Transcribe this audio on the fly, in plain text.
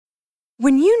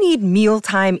When you need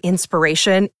mealtime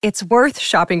inspiration, it's worth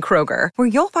shopping Kroger, where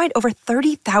you'll find over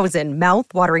 30,000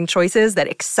 mouth-watering choices that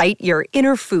excite your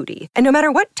inner foodie. And no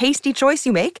matter what tasty choice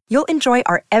you make, you'll enjoy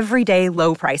our everyday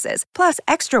low prices, plus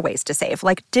extra ways to save,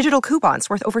 like digital coupons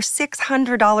worth over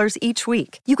 $600 each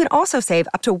week. You can also save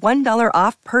up to $1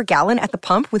 off per gallon at the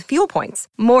pump with fuel points.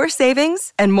 More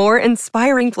savings and more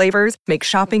inspiring flavors make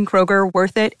shopping Kroger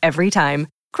worth it every time.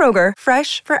 Kroger,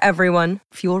 fresh for everyone.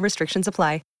 Fuel restrictions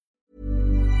apply.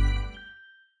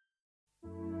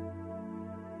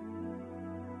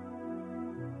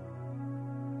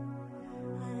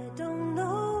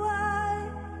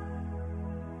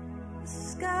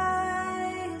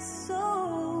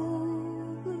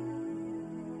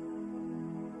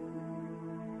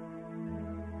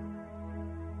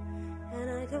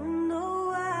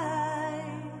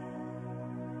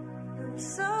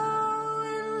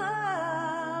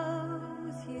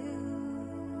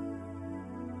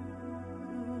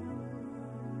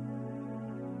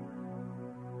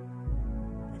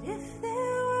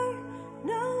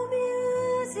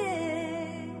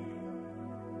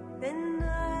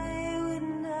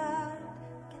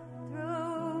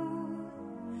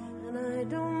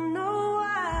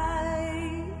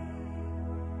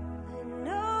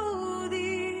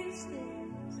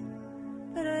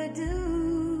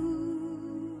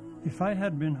 If I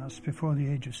had been asked before the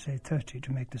age of, say, 30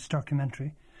 to make this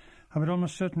documentary, I would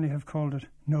almost certainly have called it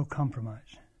No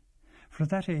Compromise. For at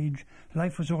that age,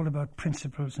 life was all about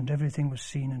principles and everything was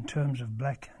seen in terms of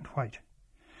black and white.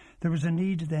 There was a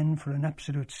need then for an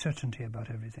absolute certainty about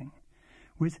everything.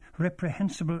 With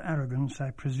reprehensible arrogance,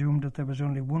 I presumed that there was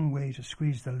only one way to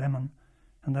squeeze the lemon,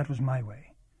 and that was my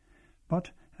way. But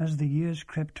as the years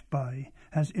crept by,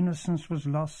 as innocence was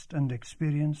lost and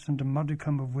experience and a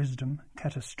modicum of wisdom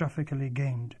catastrophically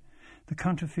gained, the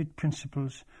counterfeit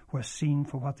principles were seen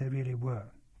for what they really were: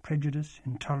 prejudice,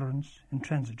 intolerance,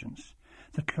 intransigence,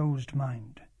 the closed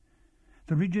mind.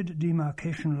 The rigid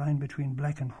demarcation line between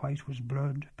black and white was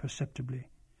blurred perceptibly.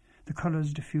 The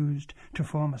colours diffused to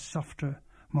form a softer,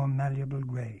 more malleable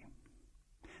grey.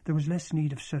 There was less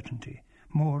need of certainty,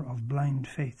 more of blind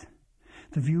faith.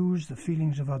 The views, the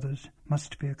feelings of others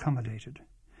must be accommodated.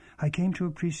 I came to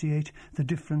appreciate the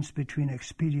difference between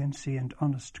expediency and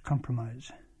honest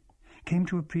compromise. Came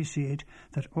to appreciate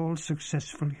that all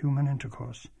successful human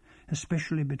intercourse,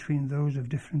 especially between those of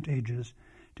different ages,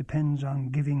 depends on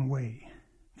giving way,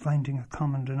 finding a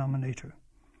common denominator,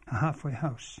 a halfway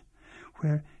house,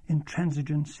 where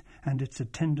intransigence and its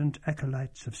attendant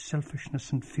acolytes of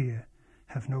selfishness and fear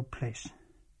have no place.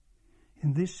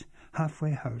 In this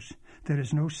halfway house there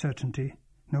is no certainty,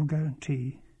 no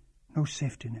guarantee, no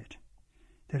safety net.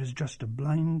 There is just a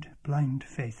blind, blind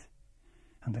faith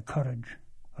and the courage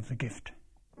of the gift.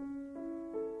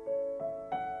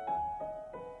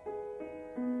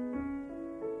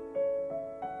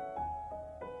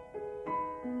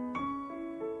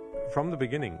 From the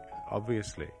beginning,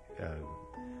 obviously,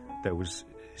 there was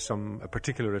a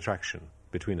particular attraction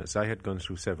between us. I had gone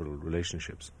through several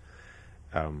relationships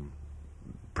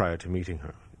prior to meeting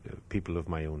her, people of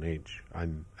my own age.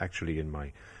 I'm actually in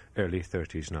my early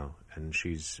 30s now, and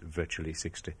she's virtually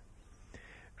 60.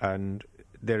 And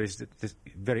there is this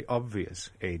very obvious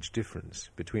age difference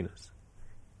between us.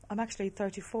 I'm actually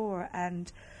 34,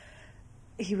 and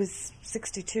he was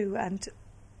 62, and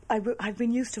I've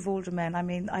been used to older men. I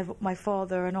mean, my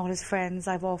father and all his friends,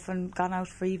 I've often gone out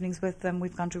for evenings with them.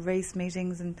 We've gone to race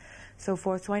meetings and so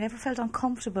forth. So I never felt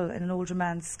uncomfortable in an older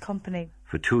man's company.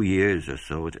 For 2 years or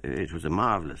so, it was a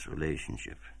marvellous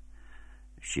relationship.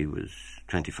 She was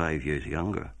 25 years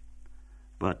younger,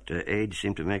 but age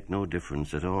seemed to make no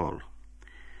difference at all.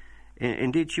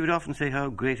 Indeed, she would often say how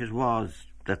great it was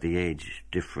that the age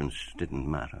difference didn't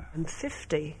matter. I'm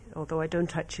 50, although I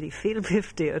don't actually feel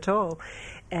 50 at all.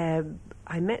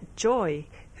 I met Joy,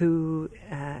 who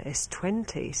is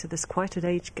 20, so there's quite an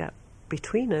age gap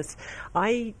between us.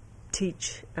 I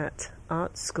teach at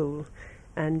art school,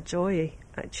 and Joy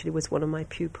actually was one of my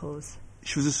pupils.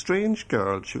 She was a strange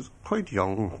girl. She was quite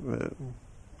young,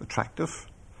 attractive,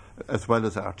 as well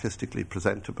as artistically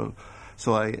presentable.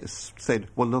 So I said,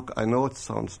 well, look, I know it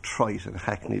sounds trite and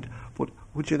hackneyed, but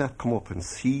would you not come up and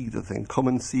see the thing? Come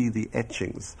and see the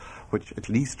etchings, which at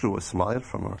least drew a smile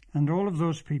from her. And all of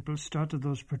those people started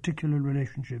those particular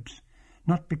relationships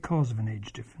not because of an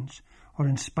age difference or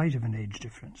in spite of an age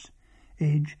difference.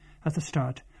 Age, at the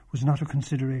start, was not a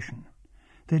consideration.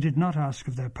 They did not ask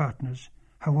of their partners,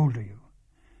 how old are you?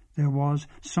 There was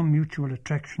some mutual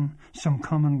attraction, some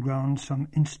common ground, some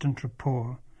instant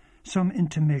rapport, some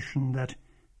intimation that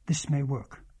this may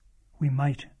work, we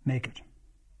might make it.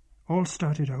 All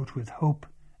started out with hope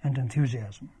and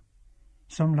enthusiasm.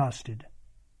 Some lasted,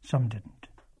 some didn't.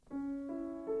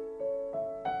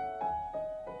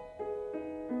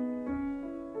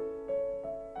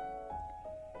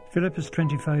 Philip is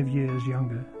 25 years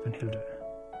younger than Hilda.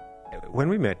 When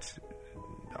we met,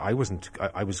 I was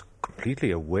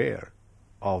completely aware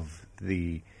of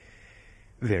the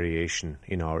variation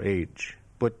in our age,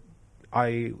 but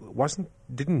I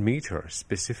didn't meet her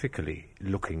specifically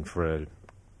looking for a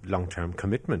long-term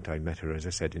commitment. I met her, as I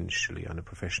said, initially on a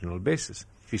professional basis.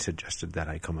 She suggested that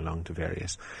I come along to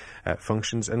various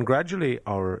functions, and gradually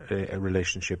our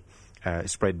relationship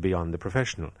spread beyond the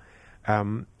professional.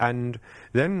 And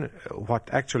then what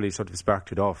actually sort of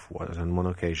sparked it off was, on one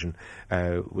occasion,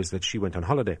 was that she went on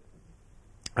holiday.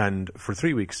 And for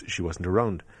 3 weeks, she wasn't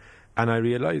around. And I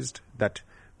realised that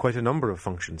quite a number of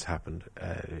functions happened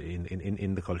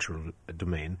in the cultural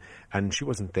domain, and she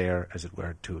wasn't there, as it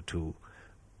were, to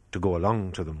go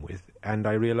along to them with. And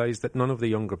I realised that none of the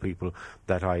younger people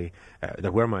that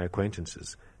were my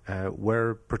acquaintances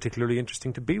were particularly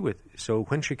interesting to be with. So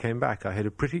when she came back, I had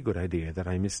a pretty good idea that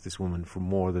I missed this woman for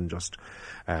more than just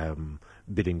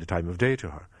bidding the time of day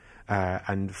to her.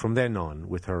 And from then on,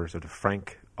 with her sort of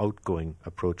frank, outgoing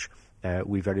approach,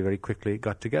 we very, very quickly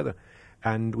got together.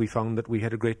 And we found that we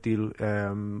had a great deal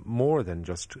more than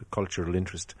just cultural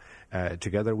interest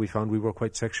together. We found we were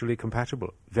quite sexually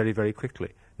compatible very, very quickly,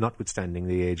 notwithstanding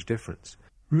the age difference.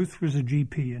 Ruth was a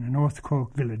GP in a North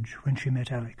Cork village when she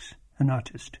met Alex, an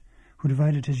artist, who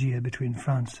divided his year between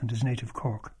France and his native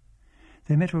Cork.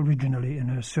 They met originally in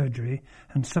her surgery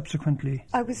and subsequently...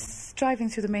 I was driving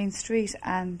through the main street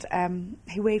and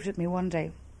he waved at me one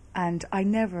day, and I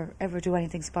never, ever do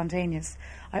anything spontaneous.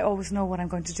 I always know what I'm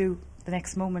going to do the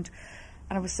next moment.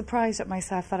 And I was surprised at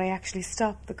myself that I actually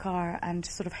stopped the car and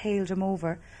sort of hailed him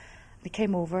over. He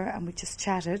came over and we just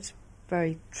chatted,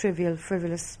 very trivial,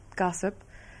 frivolous gossip.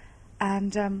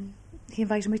 And he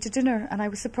invited me to dinner, and I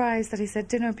was surprised that he said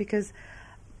dinner, because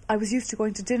I was used to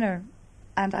going to dinner,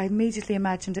 and I immediately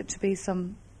imagined it to be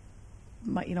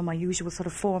my usual sort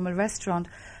of formal restaurant.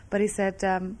 But he said,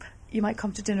 you might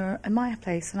come to dinner in my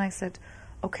place. And I said,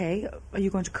 okay, are you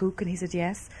going to cook? And he said,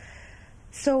 yes.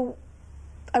 So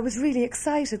I was really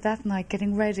excited that night,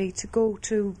 getting ready to go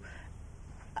to...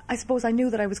 I suppose I knew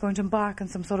that I was going to embark on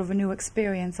some sort of a new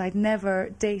experience. I'd never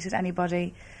dated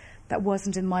anybody that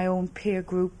wasn't in my own peer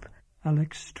group.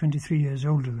 Alex, 23 years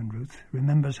older than Ruth,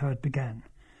 remembers how it began,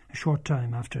 a short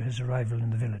time after his arrival in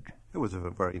the village. It was a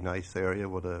very nice area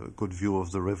with a good view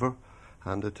of the river,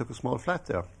 and it took a small flat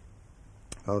there.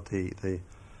 They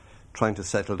trying to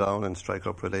settle down and strike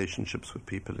up relationships with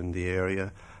people in the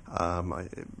area. I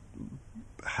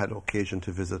had occasion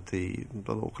to visit the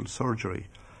local surgery.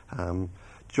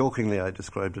 Jokingly, I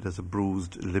described it as a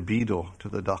bruised libido to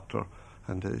the doctor,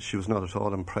 and she was not at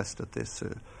all impressed at this.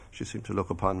 She seemed to look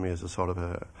upon me as a sort of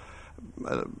a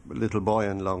little boy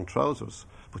in long trousers.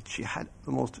 But she had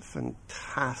the most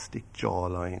fantastic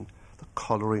jawline. The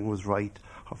colouring was right,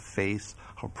 her face,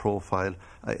 her profile.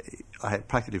 I had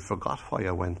practically forgot why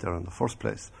I went there in the first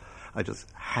place. I just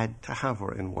had to have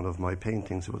her in one of my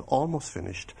paintings. It was almost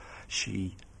finished.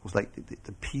 She was like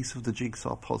the piece of the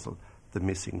jigsaw puzzle, the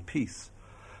missing piece.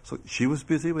 So she was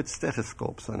busy with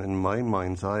stethoscopes, and in my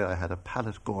mind's eye I had a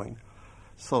palette going.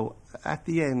 So at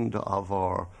the end of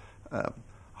our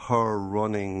her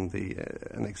running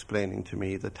and explaining to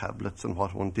me the tablets and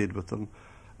what one did with them,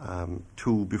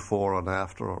 to before and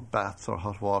after, or baths or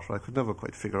hot water, I could never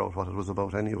quite figure out what it was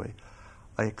about anyway.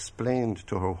 I explained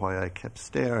to her why I kept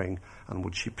staring, and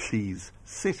would she please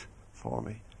sit for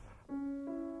me.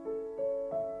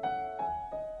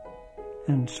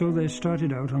 And so they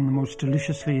started out on the most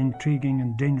deliciously intriguing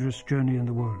and dangerous journey in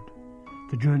the world,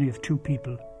 the journey of two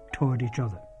people toward each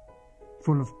other,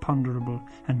 full of ponderable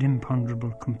and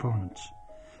imponderable components,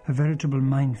 a veritable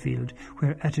minefield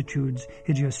where attitudes,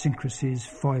 idiosyncrasies,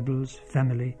 foibles,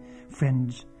 family,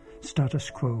 friends, status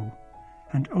quo,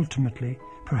 and ultimately,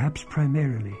 perhaps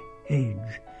primarily,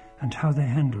 age and how they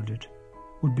handled it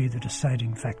would be the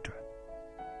deciding factor.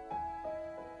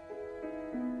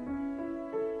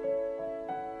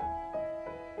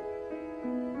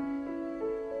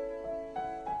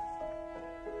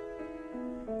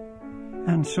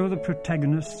 And so the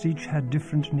protagonists each had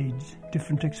different needs,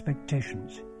 different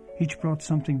expectations. Each brought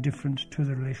something different to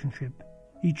the relationship.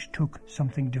 Each took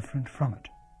something different from it.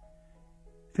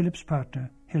 Philip's partner,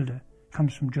 Hilda,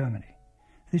 comes from Germany.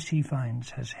 This, he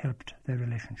finds, has helped their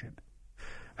relationship.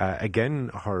 Again,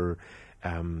 her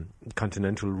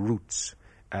continental roots,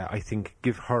 I think,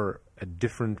 give her a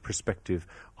different perspective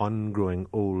on growing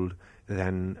old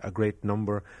than a great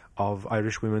number of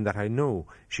Irish women that I know.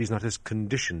 She's not as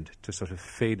conditioned to sort of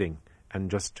fading and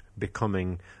just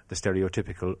becoming the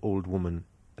stereotypical old woman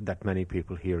that many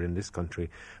people here in this country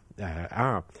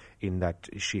are, in that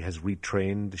she has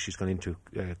retrained, she's gone into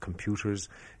computers,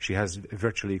 she has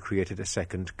virtually created a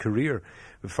second career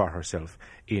for herself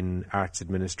in arts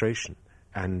administration.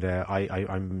 And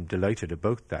I'm delighted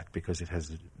about that, because it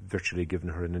has virtually given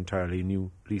her an entirely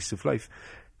new lease of life.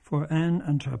 For Anne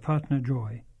and her partner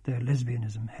Joy, their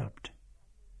lesbianism helped.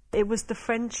 It was the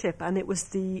friendship and it was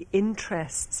the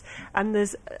interests. And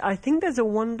I think there's a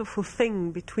wonderful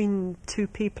thing between two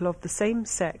people of the same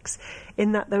sex,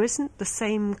 in that there isn't the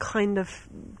same kind of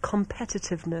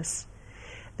competitiveness.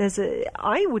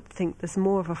 I would think there's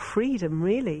more of a freedom,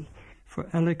 really. For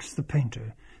Alex the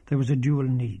painter, there was a dual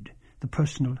need, the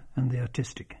personal and the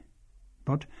artistic.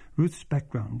 But Ruth's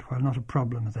background, while not a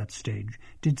problem at that stage,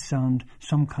 did sound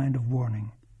some kind of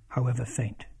warning, however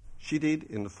faint. She did,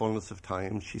 in the fullness of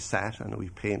time. She sat and we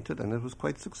painted, and it was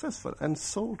quite successful and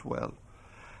sold well.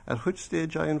 At which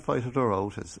stage I invited her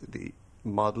out, as the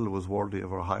model was worthy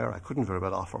of her hire. I couldn't very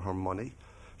well offer her money.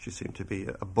 She seemed to be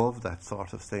above that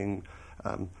sort of thing.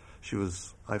 She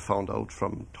was, I found out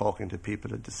from talking to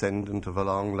people, a descendant of a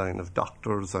long line of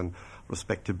doctors, and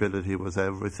respectability was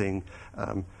everything.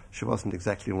 She wasn't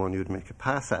exactly one you'd make a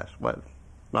pass at. Well,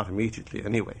 not immediately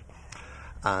anyway.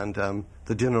 And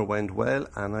the dinner went well,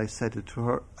 and I said it to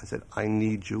her. I said, I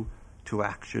need you to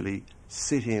actually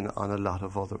sit in on a lot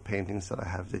of other paintings that I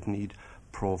have that need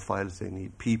profiles, they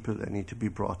need people, they need to be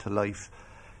brought to life.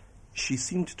 She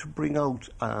seemed to bring out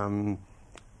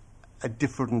a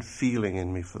different feeling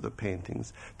in me for the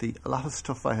paintings. A lot of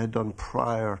stuff I had done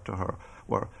prior to her,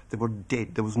 they were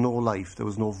dead. There was no life, there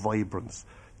was no vibrance.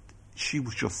 She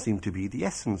just seemed to be the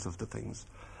essence of the things.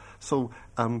 So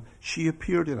she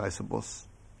appeared in, I suppose,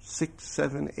 6,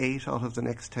 7, 8 out of the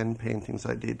next 10 paintings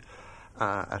I did,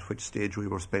 at which stage we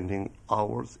were spending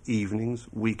hours, evenings,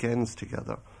 weekends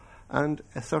together, and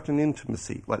a certain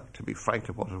intimacy. Well, to be frank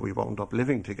about it, we wound up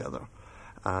living together.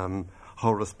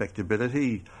 Her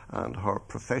respectability and her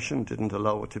profession didn't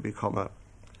allow it to become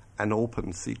an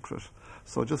open secret.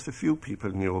 So just a few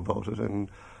people knew about it, and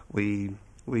we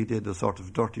did a sort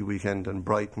of dirty weekend in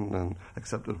Brighton, and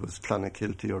except it was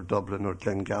Clonakilty or Dublin or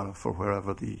Glengariff or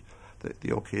wherever the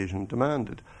occasion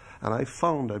demanded. And I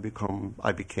found I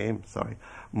became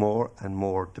more and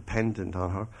more dependent on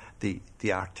her.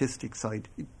 The artistic side,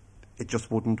 it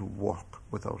just wouldn't work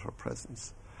without her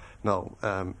presence.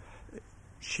 Now,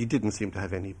 she didn't seem to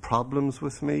have any problems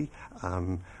with me.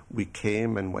 We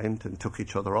came and went and took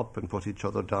each other up and put each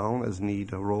other down as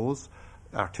need arose,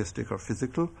 artistic or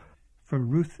physical. For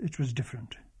Ruth, it was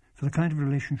different. For the kind of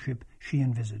relationship she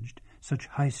envisaged, such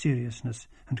high seriousness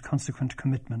and consequent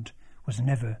commitment was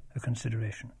never a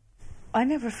consideration. I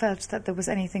never felt that there was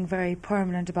anything very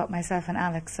permanent about myself and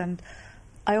Alex, and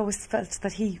I always felt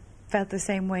that he felt the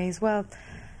same way as well.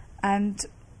 And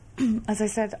as I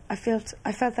said, I felt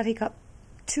that he got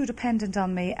too dependent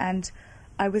on me, and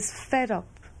I was fed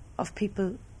up of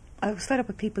people. I was fed up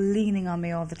with people leaning on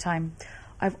me all the time.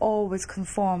 I've always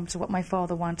conformed to what my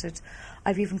father wanted.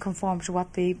 I've even conformed to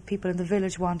what the people in the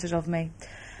village wanted of me.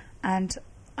 And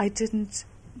I didn't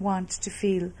want to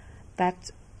feel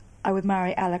that I would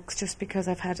marry Alex just because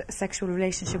I've had a sexual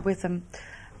relationship with him.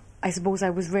 I suppose I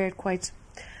was reared quite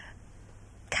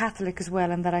Catholic as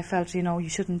well, and that I felt, you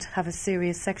shouldn't have a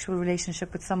serious sexual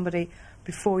relationship with somebody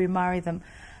before you marry them.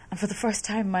 And for the first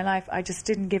time in my life, I just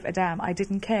didn't give a damn. I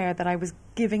didn't care that I was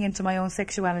giving into my own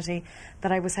sexuality,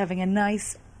 that I was having a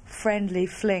nice, friendly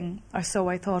fling, or so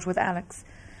I thought, with Alex.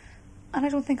 And I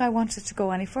don't think I wanted to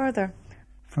go any further.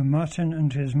 For Martin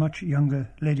and his much younger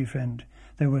lady friend,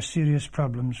 there were serious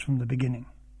problems from the beginning.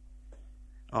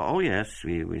 Oh, yes,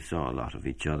 we saw a lot of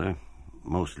each other,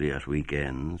 mostly at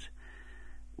weekends.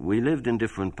 We lived in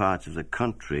different parts of the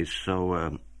country,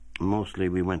 so mostly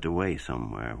we went away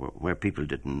somewhere where people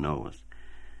didn't know us.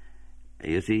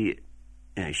 You see,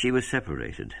 she was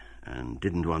separated and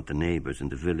didn't want the neighbours in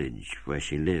the village where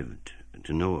she lived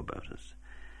to know about us.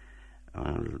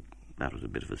 Well, that was a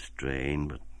bit of a strain,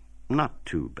 but not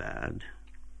too bad.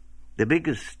 The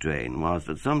biggest strain was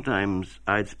that sometimes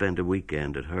I'd spend a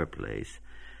weekend at her place,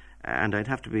 and I'd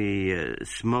have to be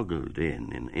smuggled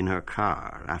in her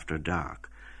car after dark,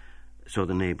 so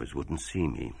the neighbours wouldn't see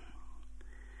me.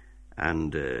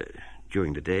 And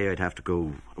during the day I'd have to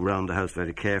go around the house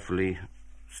very carefully,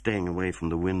 staying away from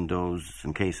the windows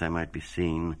in case I might be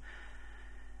seen.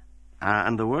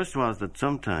 And the worst was that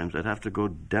sometimes I'd have to go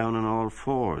down on all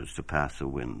fours to pass a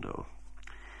window.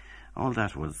 All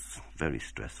that was very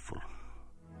stressful.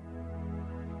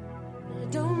 I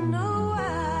don't know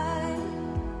why,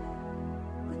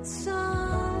 but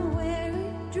somewhere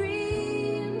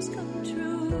dreams come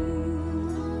true.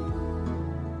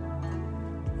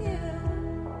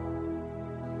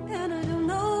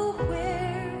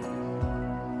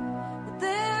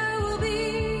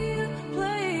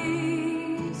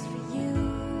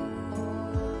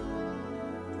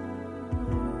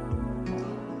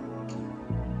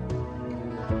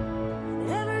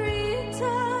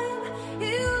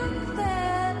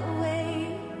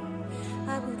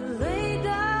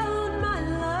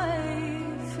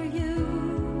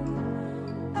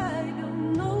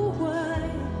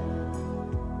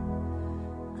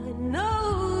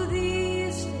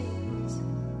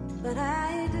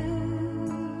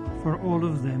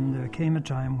 of them there came a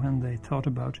time when they thought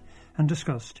about and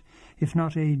discussed, if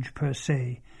not age per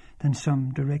se, then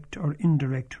some direct or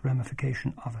indirect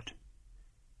ramification of it.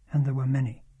 And there were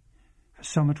many. For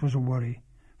some it was a worry,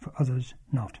 for others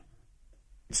not.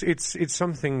 It's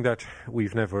something that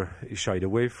we've never shied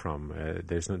away from.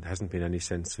 Hasn't been any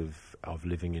sense of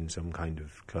living in some kind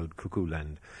of cloud cuckoo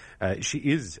land. She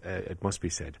is, it must be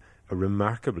said, a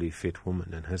remarkably fit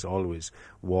woman and has always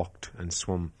walked and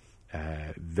swum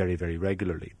very, very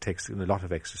regularly. Takes a lot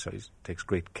of exercise, takes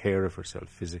great care of herself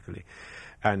physically,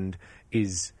 and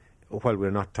is, while we're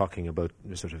not talking about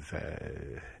sort of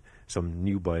some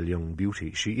nubile young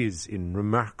beauty, she is in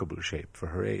remarkable shape for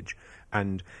her age.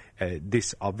 And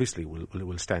this obviously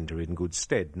will stand her in good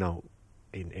stead. Now,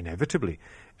 inevitably,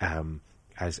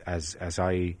 as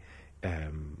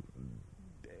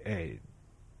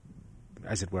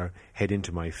it were, head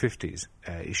into my 50s,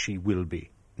 she will be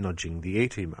nudging the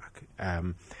 80 mark,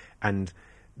 and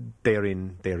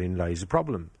therein lies a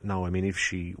problem. Now, I mean,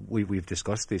 we've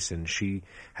discussed this, and she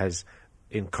has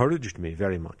encouraged me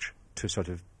very much to sort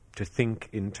of to think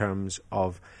in terms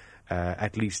of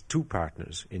at least two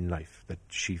partners in life, that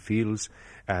she feels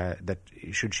that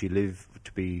should she live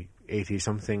to be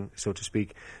 80-something, so to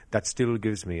speak, that still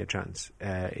gives me a chance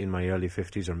in my early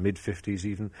 50s or mid-50s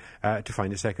even to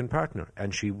find a second partner.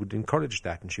 And she would encourage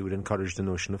that, and she would encourage the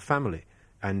notion of family.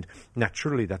 And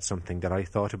naturally that's something that I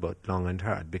thought about long and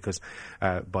hard, because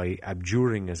by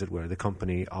abjuring, as it were, the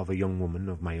company of a young woman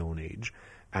of my own age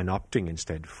and opting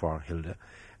instead for Hilda,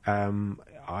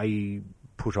 I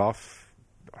put off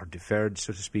or deferred,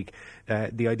 so to speak,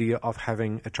 the idea of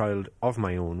having a child of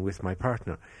my own with my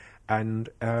partner. And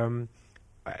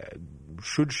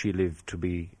should she live to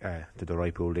be to the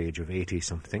ripe old age of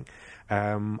 80-something,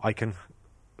 I can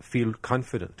feel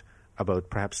confident about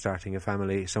perhaps starting a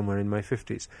family somewhere in my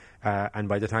 50s. And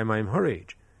by the time I'm her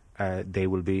age, they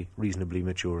will be reasonably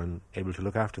mature and able to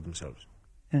look after themselves.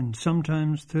 And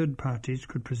sometimes third parties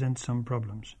could present some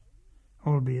problems,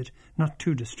 albeit not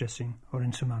too distressing or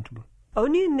insurmountable.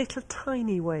 Only in little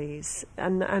tiny ways,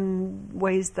 and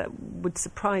ways that would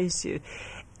surprise you.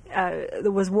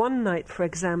 There was one night, for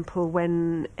example,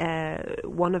 when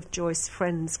one of Joy's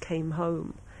friends came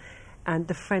home, and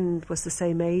the friend was the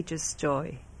same age as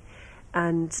Joy.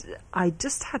 And I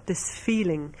just had this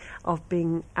feeling of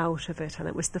being out of it, and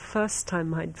it was the first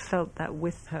time I'd felt that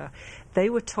with her. They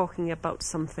were talking about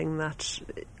something that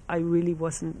I really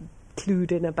wasn't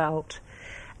clued in about,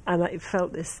 and I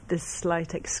felt this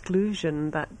slight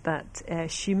exclusion that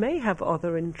she may have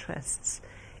other interests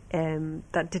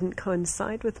that didn't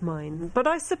coincide with mine. But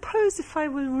I suppose if I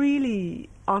were really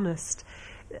honest,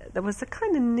 there was a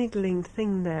kind of niggling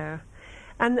thing there.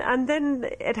 And then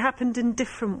it happened in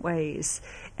different ways.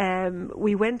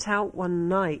 We went out one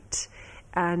night,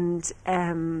 and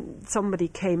somebody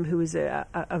came who was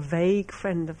a vague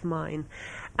friend of mine,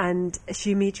 and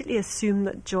she immediately assumed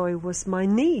that Joy was my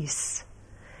niece.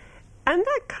 And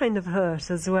that kind of hurt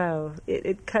as well.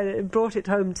 It kind of brought it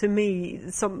home to me,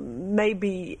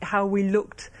 maybe how we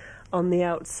looked on the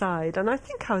outside. And I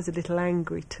think I was a little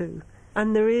angry too.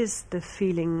 And there is the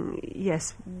feeling,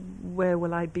 yes, where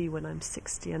will I be when I'm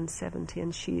 60 and 70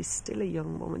 and she is still a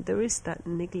young woman? There is that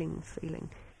niggling feeling.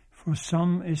 For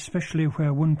some, especially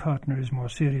where one partner is more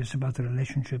serious about the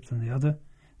relationship than the other,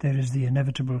 there is the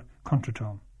inevitable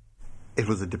contretemps. It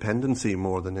was a dependency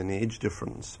more than an age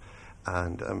difference.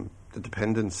 And the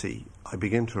dependency, I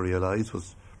began to realise,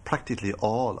 was practically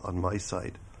all on my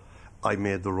side. I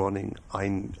made the running.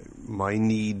 My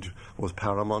need was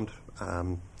paramount.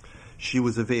 She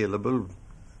was available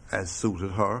as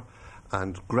suited her,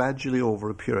 and gradually over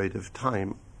a period of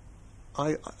time,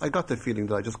 I got the feeling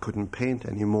that I just couldn't paint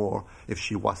anymore if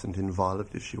she wasn't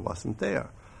involved, if she wasn't there.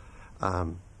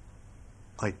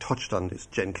 I touched on this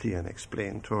gently and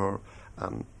explained to her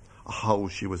how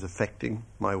she was affecting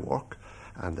my work,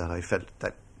 and that I felt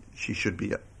that she should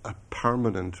be a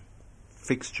permanent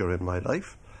fixture in my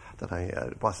life, that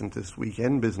it wasn't this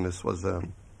weekend business.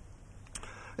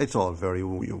 It's all very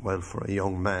well for a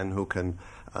young man who can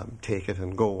take it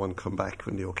and go and come back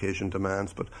when the occasion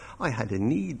demands, but I had a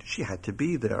need. She had to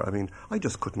be there. I mean, I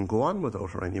just couldn't go on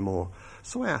without her anymore.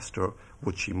 So I asked her,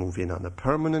 would she move in on a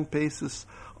permanent basis,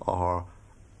 or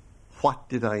what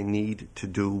did I need to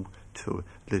do to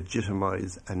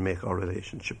legitimise and make our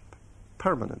relationship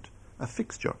permanent, a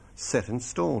fixture, set in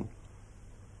stone?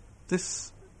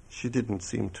 This, she didn't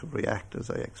seem to react as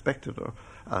I expected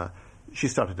her. She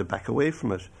started to back away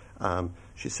from it.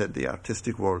 She said the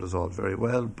artistic world is all very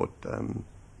well, but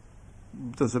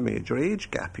there's a major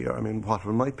age gap here. I mean, what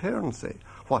will my parents say?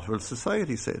 What will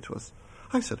society say to us?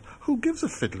 I said, who gives a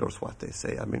fiddler's what they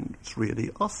say? I mean, it's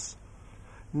really us.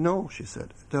 No, she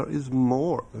said, there is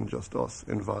more than just us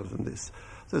involved in this.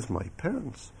 There's my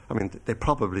parents. I mean, they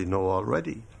probably know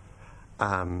already.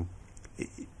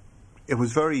 It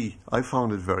was I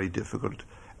found it very difficult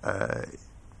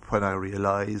when I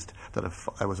realised that if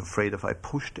I was afraid if I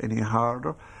pushed any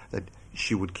harder, that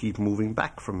she would keep moving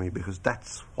back from me, because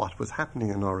that's what was happening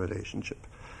in our relationship.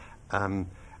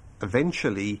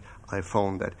 Eventually, I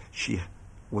found that she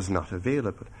was not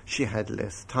available. She had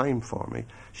less time for me.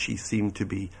 She seemed to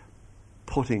be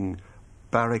putting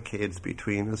barricades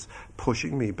between us,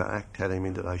 pushing me back, telling me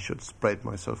that I should spread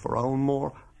myself around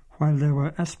more. While there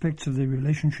were aspects of the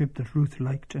relationship that Ruth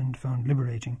liked and found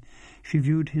liberating, she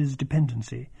viewed his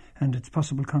dependency and its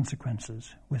possible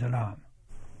consequences with alarm.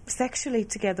 Sexually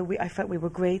together, I felt we were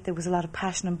great. There was a lot of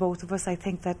passion in both of us. I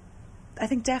think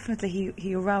definitely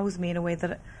he aroused me in a way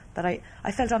that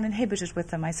I felt uninhibited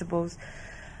with him, I suppose.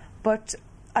 But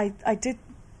I did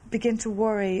begin to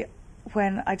worry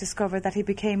when I discovered that he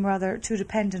became rather too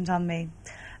dependent on me,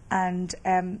 and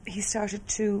he started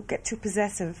to get too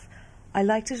possessive. I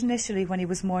liked it initially when he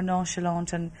was more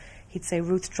nonchalant and he'd say,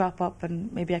 "Ruth, drop up and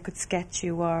maybe I could sketch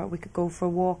you or we could go for a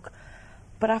walk."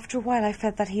 But after a while I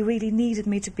felt that he really needed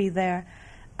me to be there,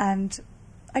 and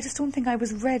I just don't think I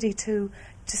was ready to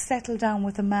settle down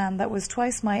with a man that was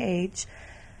twice my age,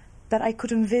 that I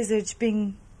could envisage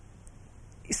being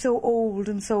so old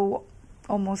and so,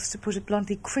 almost to put it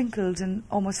bluntly, crinkled in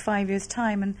almost 5 years'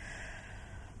 time. And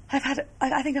I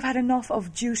think I've had enough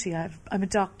of duty. I'm a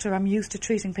doctor, I'm used to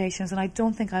treating patients, and I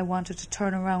don't think I wanted to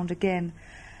turn around again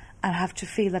and have to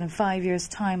feel that in 5 years'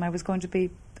 time I was going to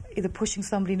be either pushing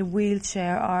somebody in a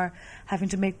wheelchair or having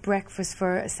to make breakfast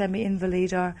for a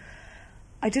semi-invalid, or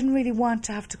I didn't really want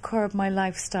to have to curb my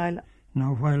lifestyle.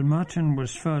 Now, while Martin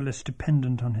was far less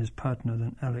dependent on his partner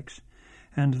than Alex,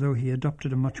 and though he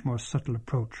adopted a much more subtle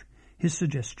approach, his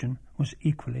suggestion was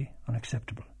equally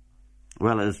unacceptable.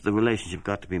 Well, as the relationship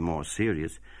got to be more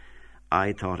serious,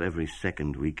 I thought every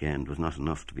second weekend was not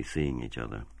enough to be seeing each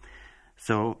other.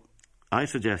 So I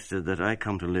suggested that I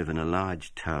come to live in a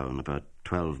large town about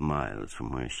 12 miles from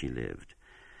where she lived.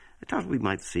 I thought we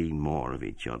might see more of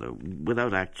each other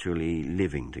without actually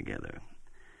living together.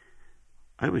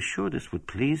 I was sure this would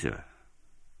please her,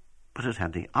 but it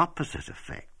had the opposite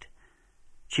effect.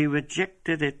 She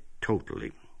rejected it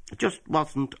totally. It just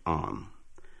wasn't on.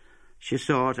 She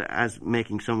saw it as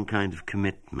making some kind of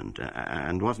commitment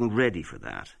and wasn't ready for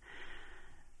that.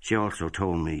 She also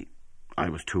told me I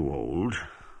was too old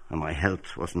and my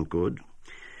health wasn't good.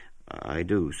 I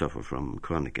do suffer from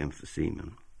chronic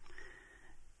emphysema.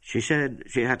 She said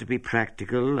she had to be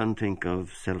practical and think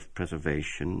of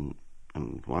self-preservation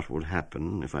and what would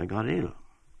happen if I got ill.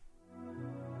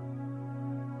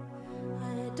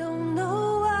 I don't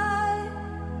know why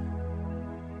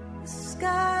the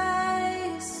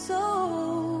sky is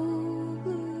so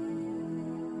blue,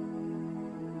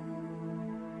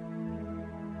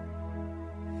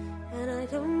 and I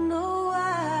don't know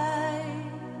why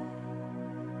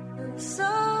I'm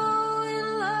so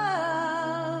in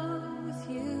love with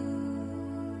you.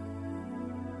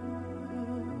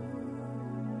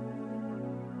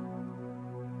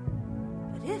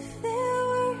 But if there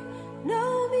were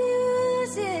no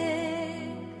music,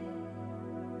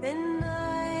 then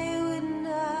I would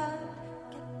not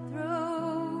get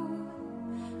through.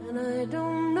 And I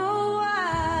don't know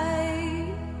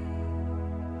why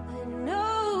I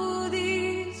know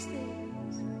these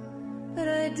things, but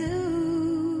I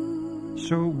do.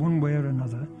 So, one way or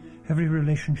another, every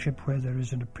relationship where there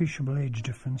is an appreciable age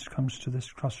difference comes to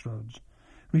this crossroads,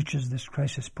 reaches this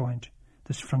crisis point,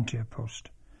 this frontier post.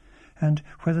 And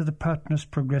whether the partners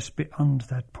progress beyond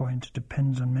that point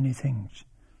depends on many things: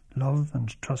 love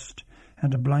and trust,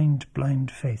 and a blind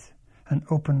faith, an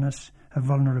openness, a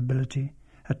vulnerability,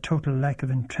 a total lack of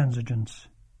intransigence,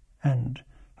 and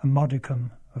a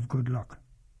modicum of good luck.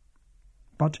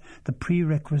 But the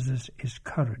prerequisite is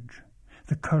courage,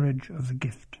 the courage of the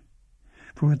gift.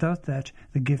 For without that,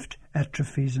 the gift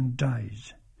atrophies and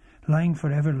dies, lying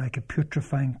forever like a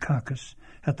putrefying carcass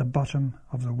at the bottom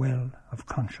of the well of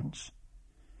conscience.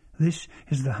 This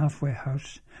is the halfway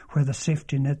house where the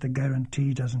safety net, the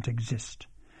guarantee, doesn't exist,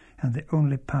 and the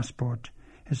only passport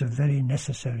is a very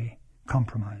necessary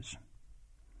compromise.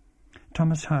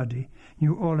 Thomas Hardy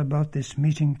knew all about this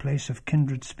meeting place of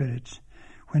kindred spirits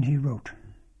when he wrote,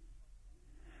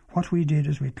 "What we did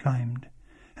as we climbed,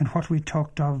 and what we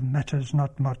talked of matters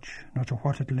not much, nor to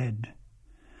what it led.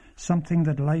 Something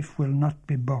that life will not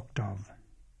be balked of,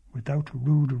 without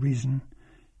rude reason,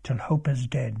 till hope is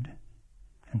dead,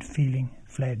 and feeling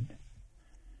fled.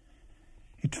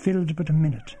 It filled but a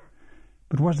minute,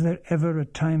 But was there ever a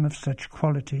time of such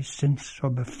quality since or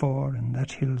before in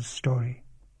that hill's story?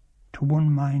 To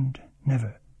one mind,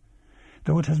 never,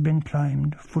 though it has been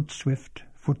climbed, foot swift,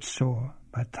 foot sore,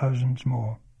 by thousands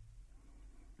more.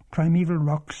 Primeval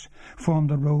rocks form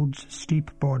the road's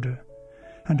steep border,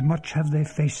 and much have they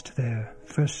faced there,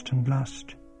 first and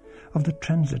last, of the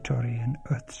transitory in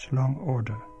earth's long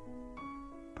order.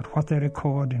 But what they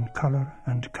record in colour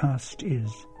and cast is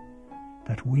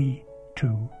that we,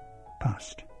 too,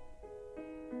 passed.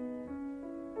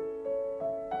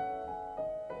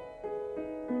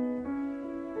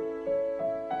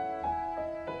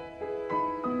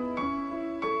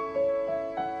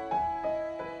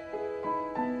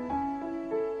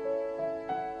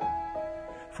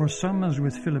 For some, as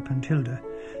with Philip and Hilda,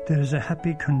 there is a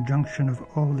happy conjunction of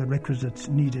all the requisites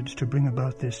needed to bring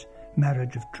about this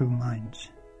marriage of true minds,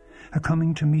 a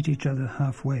coming to meet each other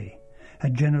halfway, a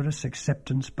generous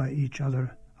acceptance by each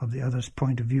other of the other's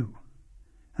point of view,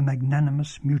 a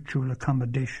magnanimous mutual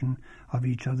accommodation of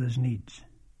each other's needs.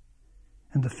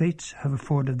 And the fates have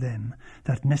afforded them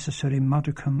that necessary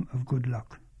modicum of good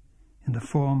luck, in the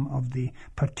form of the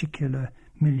particular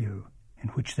milieu in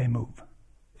which they move.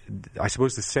 I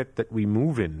suppose the set that we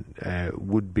move in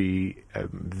would be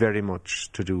very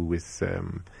much to do with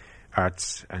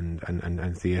arts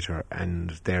and theatre,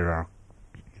 and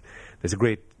there's a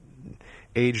great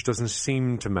age doesn't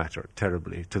seem to matter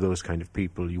terribly to those kind of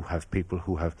people. You have people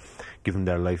who have given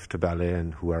their life to ballet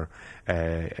and who are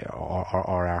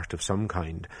or art of some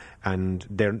kind, and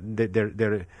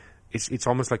it's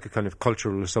almost like a kind of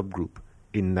cultural subgroup,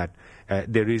 in that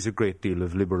there is a great deal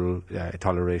of liberal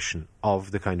toleration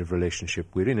of the kind of relationship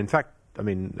we're in. In fact, I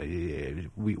mean,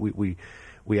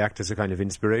 we act as a kind of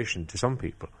inspiration to some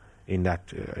people, in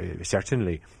that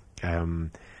certainly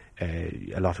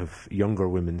a lot of younger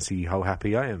women see how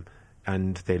happy I am,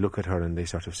 and they look at her and they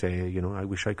sort of say, you know, I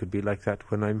wish I could be like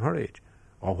that when I'm her age.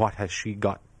 Or what has she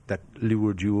got that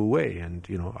lured you away? And,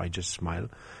 you know, I just smile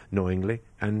knowingly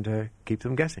and keep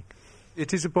them guessing.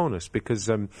 It is a bonus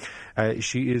because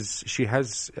she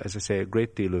has, as I say, a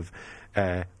great deal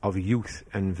of youth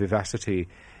and vivacity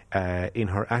in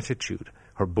her attitude.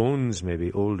 Her bones may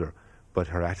be older, but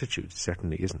her attitude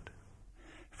certainly isn't.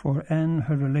 For Anne,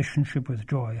 her relationship with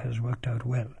Joy has worked out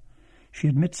well. She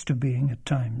admits to being, at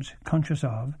times, conscious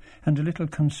of and a little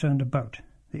concerned about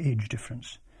the age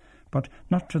difference, but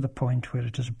not to the point where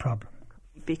it is a problem.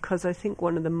 Because I think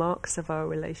one of the marks of our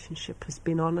relationship has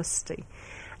been honesty,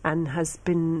 and has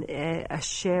been a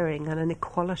sharing and an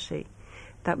equality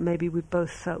that maybe we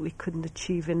both felt we couldn't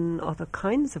achieve in other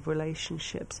kinds of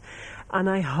relationships. And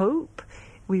I hope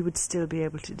we would still be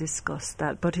able to discuss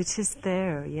that. But it is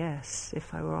there, yes.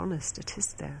 If I were honest, it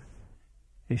is there.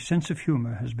 A sense of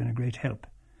humour has been a great help,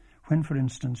 when, for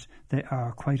instance, they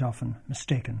are quite often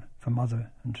mistaken for mother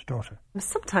and daughter.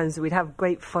 Sometimes we'd have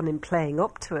great fun in playing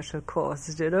up to it, of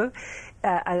course, you know,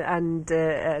 and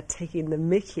taking the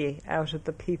mickey out of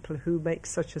the people who make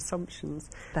such assumptions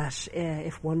that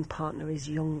if one partner is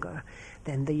younger,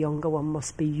 then the younger one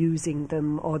must be using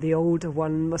them, or the older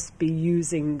one must be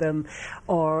using them,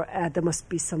 or there must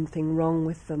be something wrong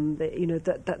with them, that, you know,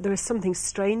 that there is something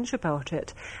strange about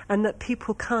it, and that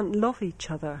people can't love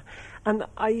each other. And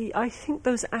I think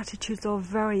those attitudes are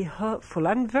very hurtful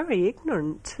and very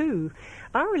ignorant too.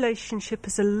 Our relationship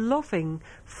is a loving,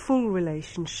 full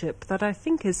relationship that I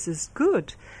think is as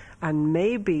good and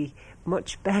maybe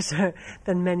much better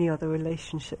than many other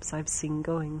relationships I've seen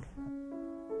going.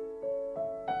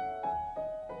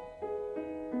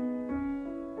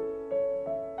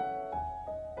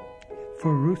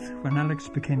 For Ruth, when Alex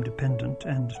became dependent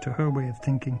and, to her way of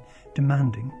thinking,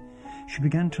 demanding, she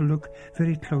began to look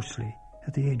very closely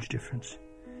at the age difference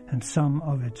and some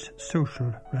of its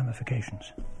social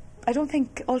ramifications. I don't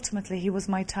think ultimately he was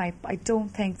my type. I don't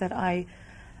think that I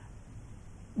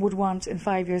would want in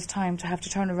 5 years' time to have to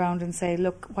turn around and say,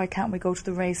 look, why can't we go to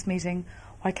the race meeting?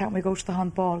 Why can't we go to the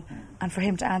hunt ball? And for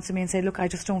him to answer me and say, look, I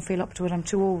just don't feel up to it, I'm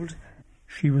too old.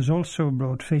 She was also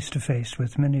brought face to face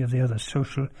with many of the other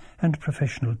social and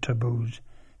professional taboos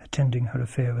attending her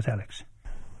affair with Alex.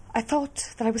 I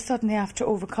thought that I was suddenly after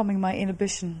overcoming my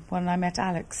inhibition when I met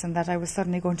Alex, and that I was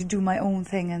suddenly going to do my own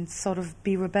thing and sort of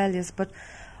be rebellious. But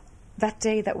that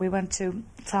day that we went to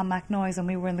Sam McNoy's and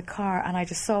we were in the car and I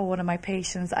just saw one of my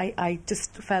patients, I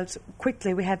just felt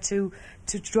quickly we had to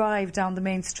drive down the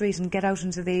main street and get out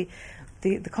into the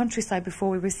countryside before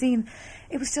we were seen.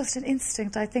 It was just an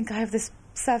instinct. I think I have this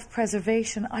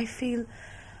self-preservation. I feel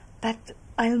that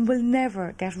I will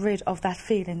never get rid of that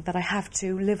feeling that I have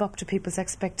to live up to people's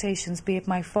expectations, be it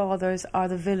my father's or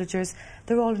the villagers.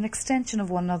 They're all an extension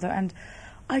of one another, and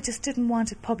I just didn't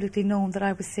want it publicly known that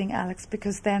I was seeing Alex,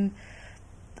 because then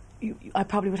I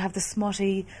probably would have the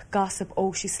smutty gossip,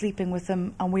 oh, she's sleeping with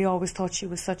him, and we always thought she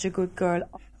was such a good girl.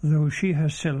 Though she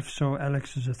herself saw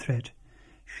Alex as a threat,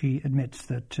 she admits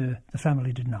that the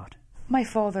family did not. My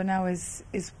father now is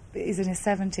in his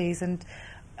 70s, and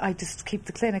I just keep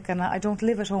the clinic, and I don't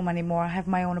live at home anymore. I have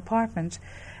my own apartment,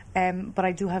 but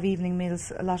I do have evening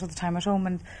meals a lot of the time at home,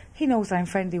 and he knows that I'm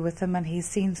friendly with him, and he's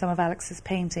seen some of Alex's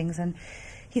paintings, and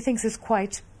he thinks it's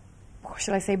quite,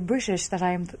 shall I say, British that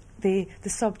I am the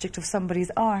subject of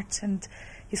somebody's art, and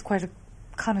he's quite a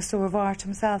connoisseur of art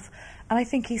himself, and I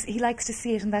think he likes to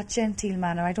see it in that genteel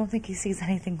manner. I don't think he sees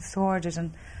anything sordid,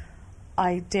 and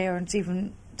I daren't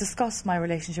even discuss my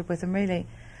relationship with him, really.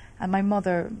 And my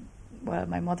mother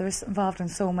is involved in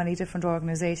so many different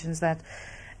organisations that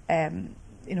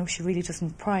she really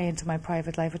doesn't pry into my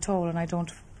private life at all, and I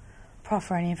don't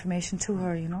proffer any information to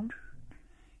her,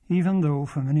 Even though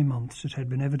for many months it had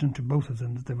been evident to both of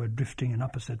them that they were drifting in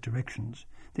opposite directions,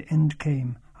 the end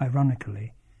came,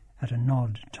 ironically, at an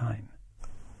odd time.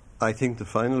 I think the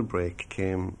final break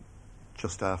came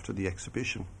just after the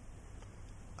exhibition.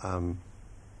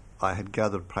 I had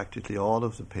gathered practically all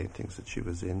of the paintings that she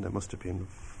was in. There must have been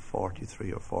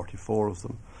 43 or 44 of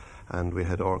them, and we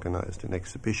had organised an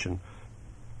exhibition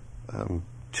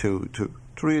to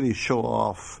really show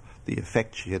off the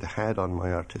effect she had had on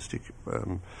my artistic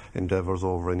endeavours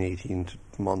over an 18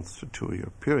 months to 2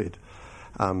 year period.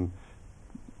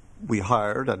 We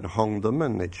hired and hung them,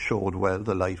 and it showed well.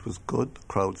 The light was good, the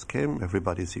crowds came,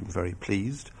 everybody seemed very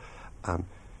pleased.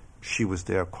 She was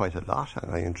there quite a lot,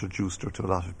 and I introduced her to a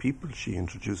lot of people. She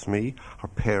introduced me. Her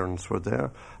parents were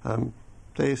there.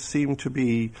 They seemed to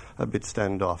be a bit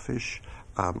standoffish.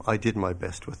 I did my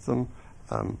best with them.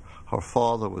 Her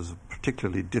father was a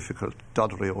particularly difficult,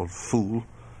 doddery old fool,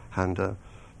 and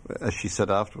as she said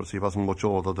afterwards, he wasn't much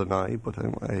older than I, but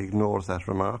I ignored that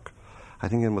remark. I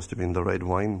think it must have been the red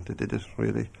wine that did it,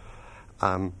 really.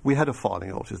 We had a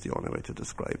falling out, is the only way to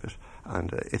describe it,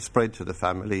 and it spread to the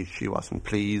family. She wasn't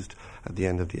pleased. At the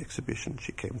end of the exhibition,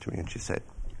 she came to me and she said,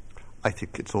 I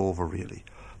think it's over, really.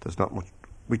 There's not much,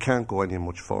 we can't go any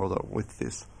much further with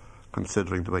this,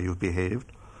 considering the way you've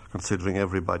behaved, considering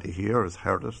everybody here has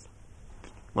heard it,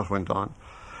 what went on.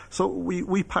 So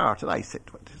we parted. I said,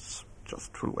 well, it's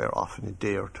just will wear off in a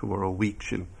day or two or a week.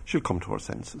 She'll come to her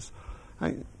senses.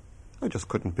 I just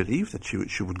couldn't believe that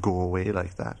she would go away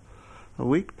like that. A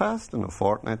week passed and a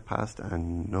fortnight passed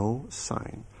and no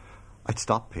sign. I'd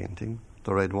stopped painting.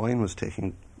 The red wine was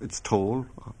taking its toll,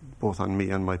 both on me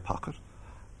and my pocket.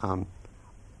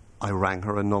 I rang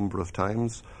her a number of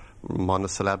times,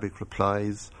 monosyllabic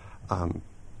replies.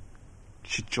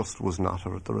 She just was not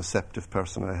the receptive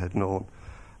person I had known.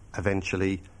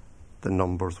 Eventually, the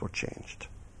numbers were changed.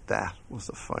 That was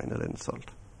the final insult.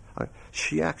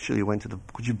 She actually went to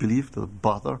could you believe the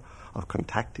bother of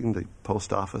contacting the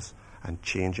post office and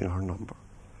changing her number?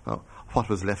 What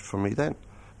was left for me then?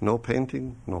 No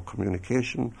painting, no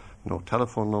communication, no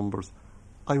telephone numbers.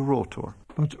 I wrote to her.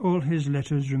 But all his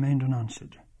letters remained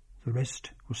unanswered. The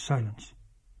rest was silence.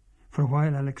 For a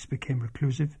while Alex became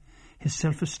reclusive, his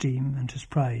self-esteem and his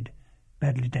pride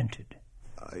badly dented.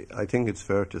 I think it's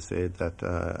fair to say that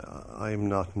I'm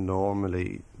not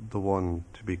normally the one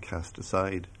to be cast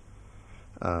aside.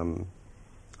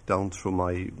 Down through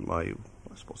my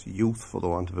I suppose youth, for the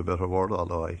want of a better word,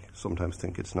 although I sometimes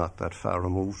think it's not that far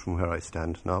removed from where I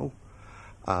stand now.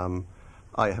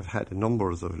 I have had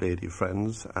numbers of lady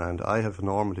friends, and I have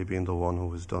normally been the one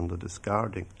who has done the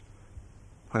discarding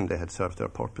when they had served their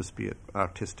purpose, be it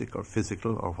artistic or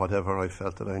physical or whatever I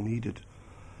felt that I needed.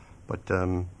 But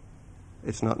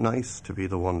it's not nice to be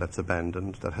the one that's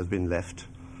abandoned, that has been left,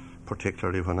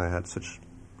 particularly when I had such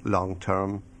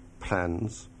long-term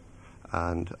plans,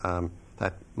 and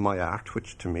that my art,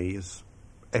 which to me is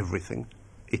everything,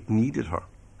 it needed her.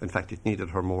 In fact, it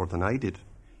needed her more than I did.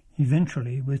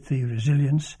 Eventually, with the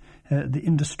resilience, the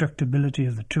indestructibility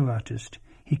of the true artist,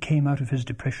 he came out of his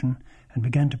depression and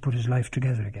began to put his life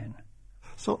together again.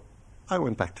 So I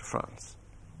went back to France,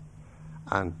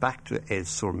 and back to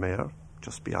Aise-sur-Mer,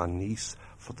 just beyond Nice,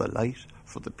 for the light,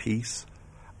 for the peace,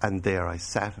 and there I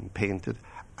sat and painted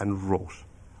and wrote.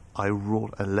 I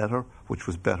wrote a letter which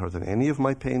was better than any of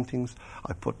my paintings.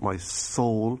 I put my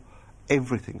soul,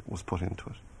 everything was put into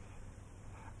it.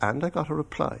 And I got a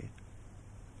reply.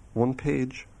 1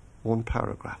 page, 1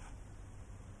 paragraph.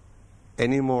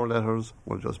 Any more letters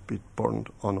will just be burned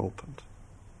unopened.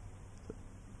 The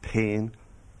pain,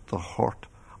 the hurt,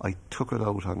 I took it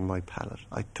out on my palette.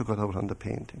 I took it out on the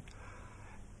painting.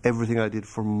 Everything I did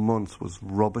for months was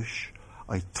rubbish.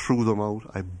 I threw them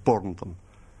out. I burned them.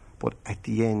 But at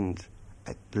the end,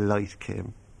 a light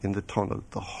came in the tunnel.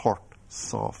 The hurt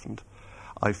softened.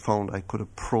 I found I could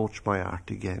approach my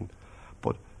art again.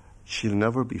 But she'll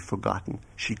never be forgotten.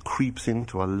 She creeps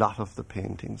into a lot of the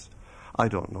paintings. I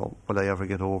don't know, will I ever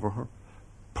get over her?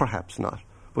 Perhaps not.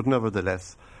 But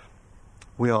nevertheless,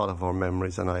 we all have our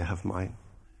memories, and I have mine.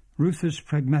 Ruth is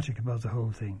pragmatic about the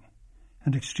whole thing,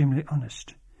 and extremely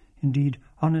honest. Indeed,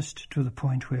 honest to the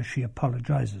point where she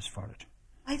apologises for it.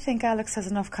 I think Alex has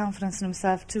enough confidence in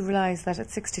himself to realise that at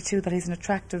 62 that he's an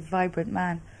attractive, vibrant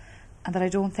man, and that I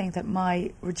don't think that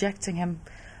my rejecting him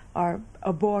or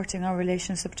aborting our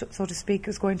relationship, so to speak,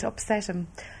 is going to upset him.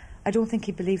 I don't think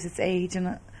he believes it's age,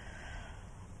 and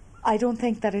I don't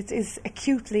think that it is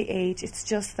acutely age. It's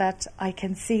just that I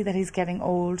can see that he's getting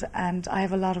old, and I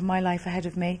have a lot of my life ahead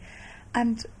of me.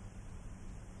 And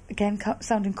again,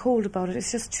 sounding cold about it,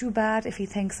 it's just too bad if he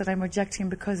thinks that I'm rejecting him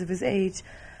because of his age.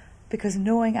 Because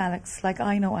knowing Alex, like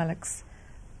I know Alex,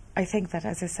 I think that,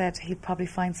 as I said, he'd probably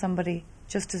find somebody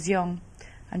just as young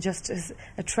and just as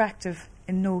attractive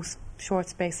in no short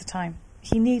space of time.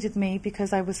 He needed me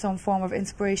because I was some form of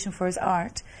inspiration for his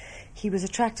art. He was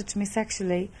attracted to me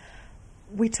sexually.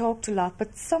 We talked a lot,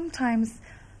 but sometimes,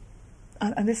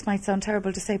 and this might sound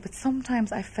terrible to say, but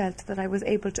sometimes I felt that I was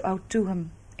able to outdo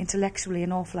him intellectually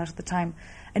an awful lot of the time.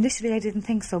 Initially I didn't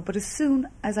think so, but as soon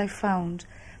as I found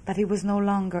that he was no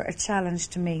longer a challenge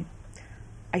to me,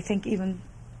 I think even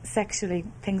sexually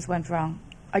things went wrong.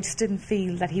 I just didn't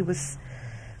feel that he was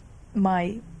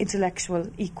my intellectual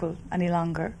equal any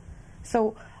longer.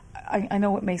 So I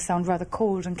know it may sound rather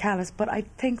cold and callous, but I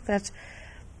think that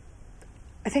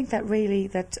really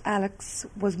that Alex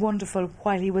was wonderful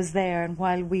while he was there and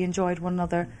while we enjoyed one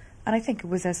another. And I think it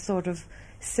was a sort of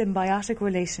symbiotic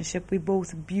relationship. We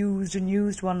both abused and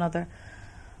used one another.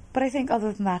 But I think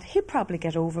other than that, he'll probably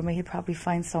get over me. He'll probably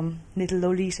find some little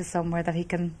Lolita somewhere that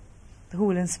who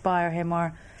will inspire him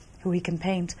or who he can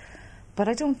paint. But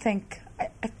I don't think,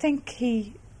 I think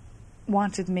he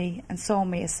wanted me and saw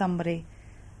me as somebody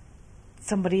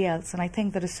else. And I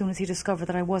think that as soon as he discovered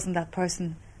that I wasn't that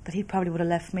person, that he probably would have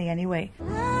left me anyway.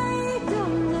 I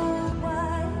don't know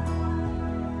why,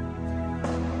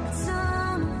 but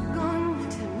I'm going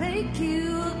to make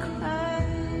you cry.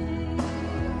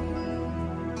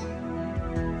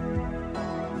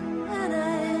 And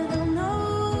I don't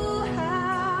know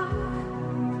how,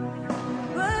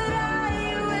 but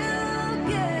I will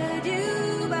get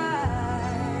you by.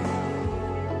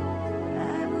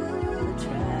 I will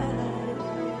try.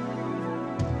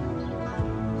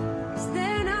 'Cause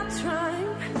they're not trying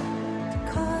to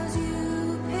cause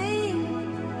you pain.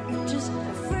 You're just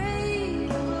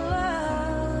afraid of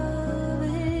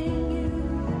loving you.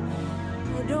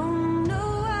 I don't know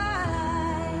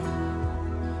why.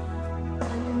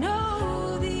 I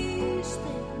know these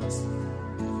things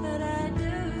that I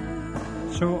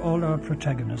do. So all our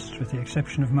protagonists, with the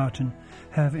exception of Martin,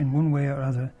 have in one way or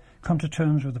other come to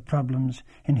terms with the problems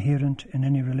inherent in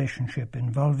any relationship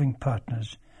involving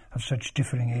partners of such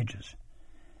differing ages.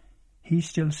 He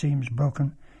still seems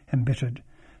broken, embittered,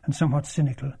 and somewhat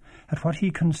cynical at what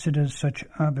he considers such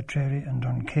arbitrary and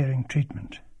uncaring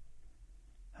treatment.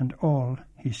 And all,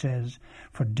 he says,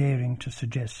 for daring to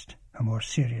suggest a more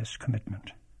serious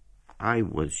commitment. I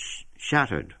was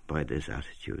shattered by this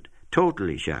attitude,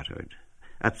 totally shattered,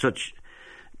 at such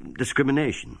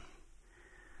discrimination.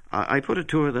 I put it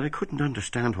to her that I couldn't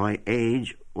understand why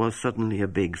age was suddenly a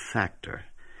big factor.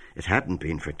 It hadn't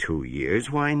been for 2 years.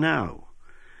 Why now?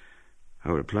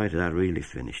 Her reply to that really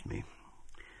finished me.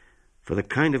 For the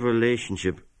kind of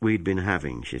relationship we'd been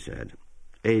having, she said,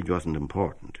 age wasn't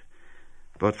important.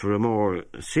 But for a more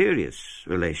serious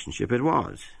relationship, it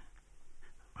was.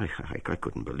 I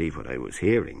couldn't believe what I was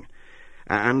hearing.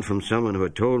 And from someone who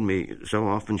had told me so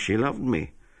often she loved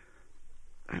me.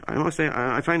 I must say,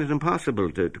 I find it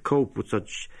impossible to cope with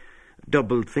such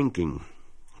double thinking.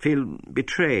 Feel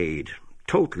betrayed,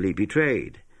 totally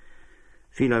betrayed.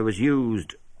 Feel I was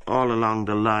used all along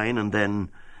the line and then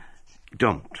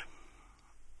dumped.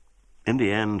 In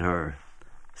the end, her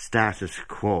status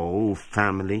quo,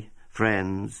 family,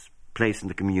 friends, place in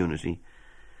the community,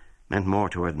 meant more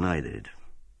to her than I did.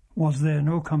 Was there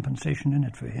no compensation in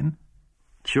it for him?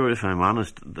 Sure, if I'm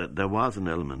honest, there was an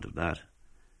element of that.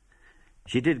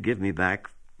 She did give me back,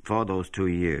 for those 2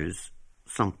 years,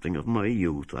 something of my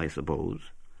youth, I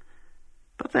suppose.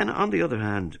 But then, on the other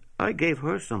hand, I gave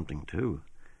her something too.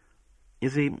 You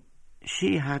see,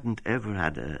 she hadn't ever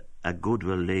had a good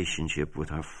relationship with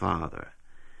her father.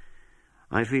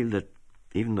 I feel that,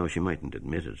 even though she mightn't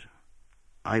admit it,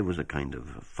 I was a kind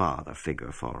of father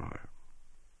figure for her.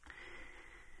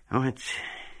 Oh, it's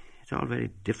all very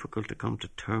difficult to come to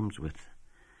terms with.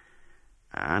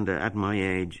 And at my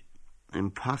age,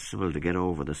 impossible to get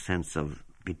over the sense of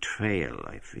betrayal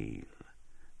I feel,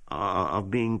 of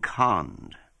being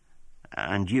conned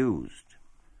and used.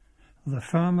 The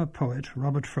farmer poet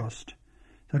Robert Frost,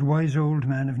 that wise old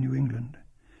man of New England,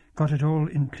 got it all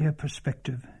in clear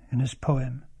perspective in his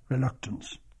poem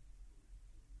Reluctance.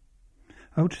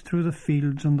 Out through the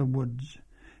fields and the woods,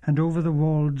 and over the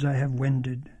wolds I have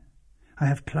wended, I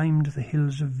have climbed the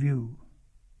hills of view,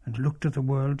 and looked at the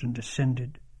world and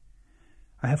descended.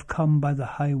 I have come by the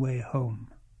highway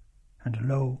home, and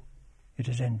lo, it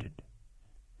is ended.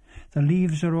 The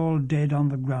leaves are all dead on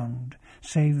the ground,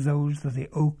 save those that the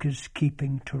oak is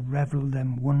keeping to revel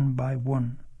them one by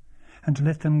one, and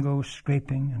let them go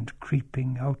scraping and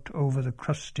creeping out over the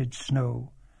crusted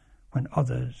snow when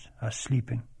others are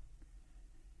sleeping.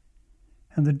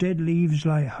 And the dead leaves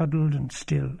lie huddled and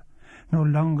still, no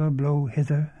longer blow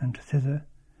hither and thither.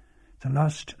 The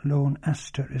last lone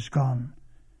aster is gone,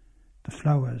 the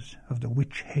flowers of the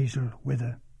witch hazel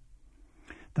wither.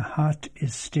 The heart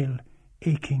is still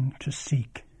aching to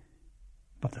seek,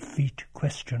 but the feet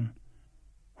question,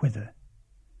 whither?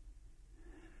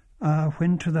 Ah,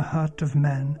 when to the heart of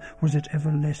man was it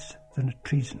ever less than a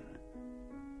treason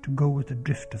to go with the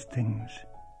drift of things,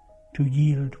 to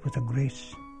yield with a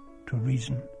grace to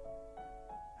reason,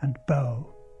 and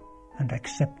bow and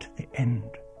accept the end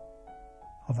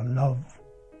of a love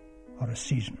or a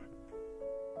season?